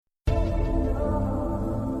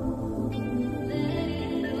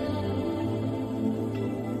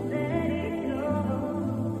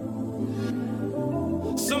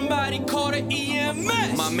somebody call the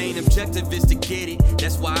EMS. My main objective is to get it.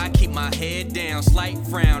 That's why I keep my head down. Slight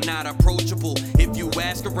frown, not approachable. If you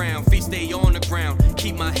ask around, feet stay on the ground.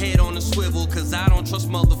 Keep my head on the swivel, cause I don't trust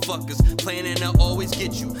motherfuckers. Planning to always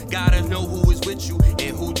get you. Gotta know who is with you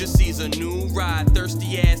and who just sees a new ride.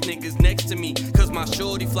 Thirsty ass niggas next to me, cause my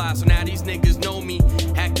shorty fly. So now these niggas know me,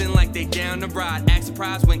 acting like they down the ride. Act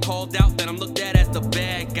surprised when called out that I'm looked at as the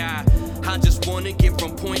bad guy. I just wanna get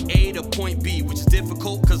from point A to point B, which is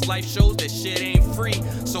difficult cause life shows that shit ain't free.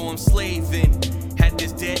 So I'm slaving at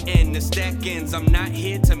this dead end, the stack ends. I'm not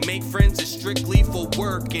here to make friends, it's strictly for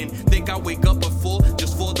working. Think I wake up at 4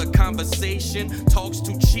 just for the conversation. Talk's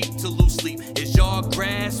too cheap to lose sleep, is y'all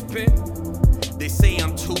grasping? They say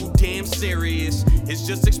I'm too damn serious. It's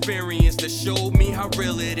just experience that showed me how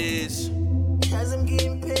real it is. Cause I'm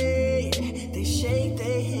getting paid, they shake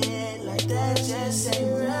their head like that just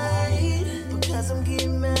ain't right. Because I'm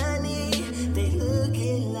getting money, they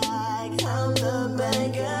looking like I'm the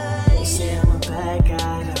bad guy. They say I'm a bad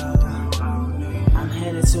guy though. I'm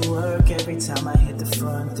headed to work every time I hit the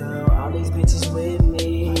front door. All these bitches with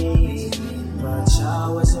me, but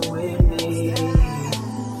y'all wasn't with me.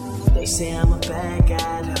 They say I'm a bad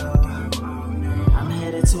guy though. I'm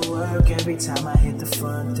headed to work every time I hit the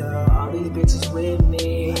front door. All these bitches with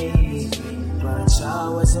me, but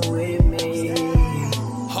y'all wasn't with me.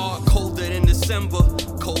 Hard colder than December,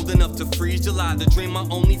 cold enough to freeze July. The dream my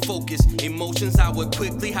only focus, emotions I would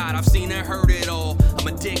quickly hide. I've seen and heard it all. I'm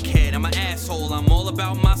a dickhead, I'm an asshole. I'm all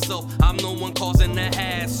about myself, I'm the one causing the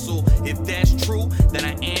hassle. If that's true, then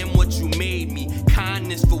I am what you made me.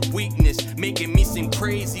 Kindness for weakness, making me seem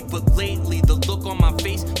crazy. But lately, the look on my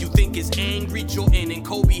face you think is angry. Jordan and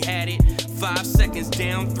Kobe had it, 5 seconds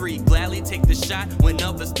down 3. Gladly take the shot when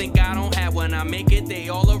others think I don't have. When I make it, they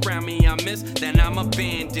all around me. I miss, then I'm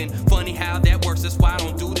abandoned. Funny how that works, that's why I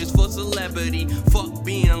don't do this for celebrity. Fuck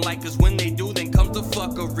being like, cause when they do, then comes the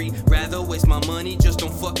fuckery. Rather waste my money, just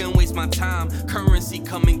don't fucking waste my time. Currency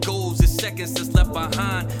come and goes, it's seconds that's left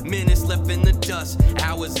behind. Minutes left in the dust,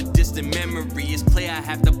 hours a distant memory. It's clear I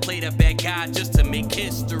have to play the bad guy just to make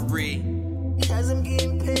history. Cause I'm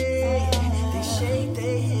getting paid, they shake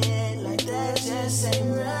their head like that just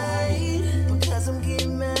ain't right. Because I'm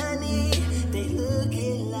getting money, they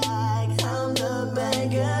looking like I'm the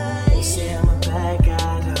bad guy. They say I'm a bad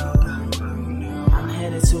guy though. I'm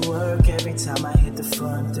headed to work every time I hit the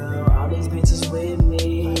front door. All these bitches with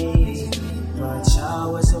me, but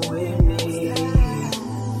y'all wasn't with me.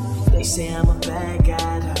 They say I'm a bad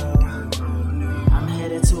guy though. I'm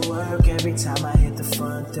headed to work every time I hit the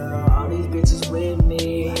front door. All these bitches with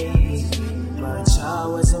me, but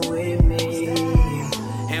y'all wasn't with me.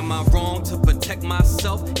 Am I wrong to protect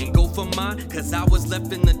myself and go for mine? Cause I was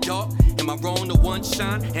left in the dark. Am I wrong to one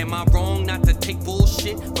shine? Am I wrong not to take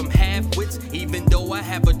bullshit from half-wits? Even though I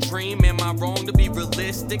have a dream, am I wrong to be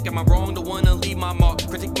realistic? Am I wrong to wanna leave my mark?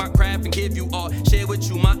 Critique my craft and give you art. Share with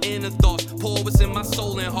you my inner thoughts. Pour what's in my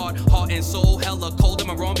soul and heart. Heart and soul hella cold.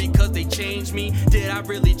 Am I wrong because they changed me? Did I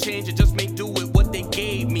really change it? Just make do with what they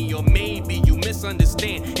gave me. Or maybe you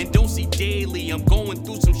misunderstand and don't see daily. I'm going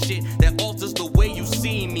through some shit that alters the way you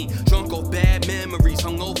see me. Drunk off bad memories,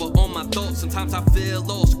 hungover on my thoughts. Sometimes I feel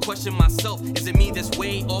lost, question myself. Is it me that's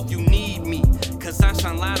way off? You need me, cause I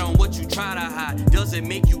shine light on what you try to hide. Does it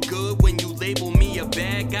make you good when you label me a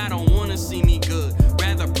bad guy? Don't wanna see me good,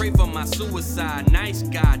 rather pray for my suicide. Nice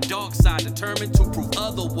guy, dark side, determined to prove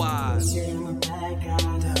otherwise. Say I'm a bad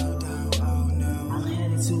guy though. I'm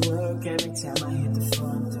headed to work every time I hit the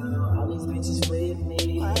front door. All these bitches with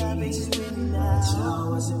me, but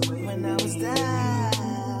y'all wasn't with me when I was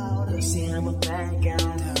down. They say I'm a bad guy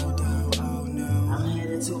though.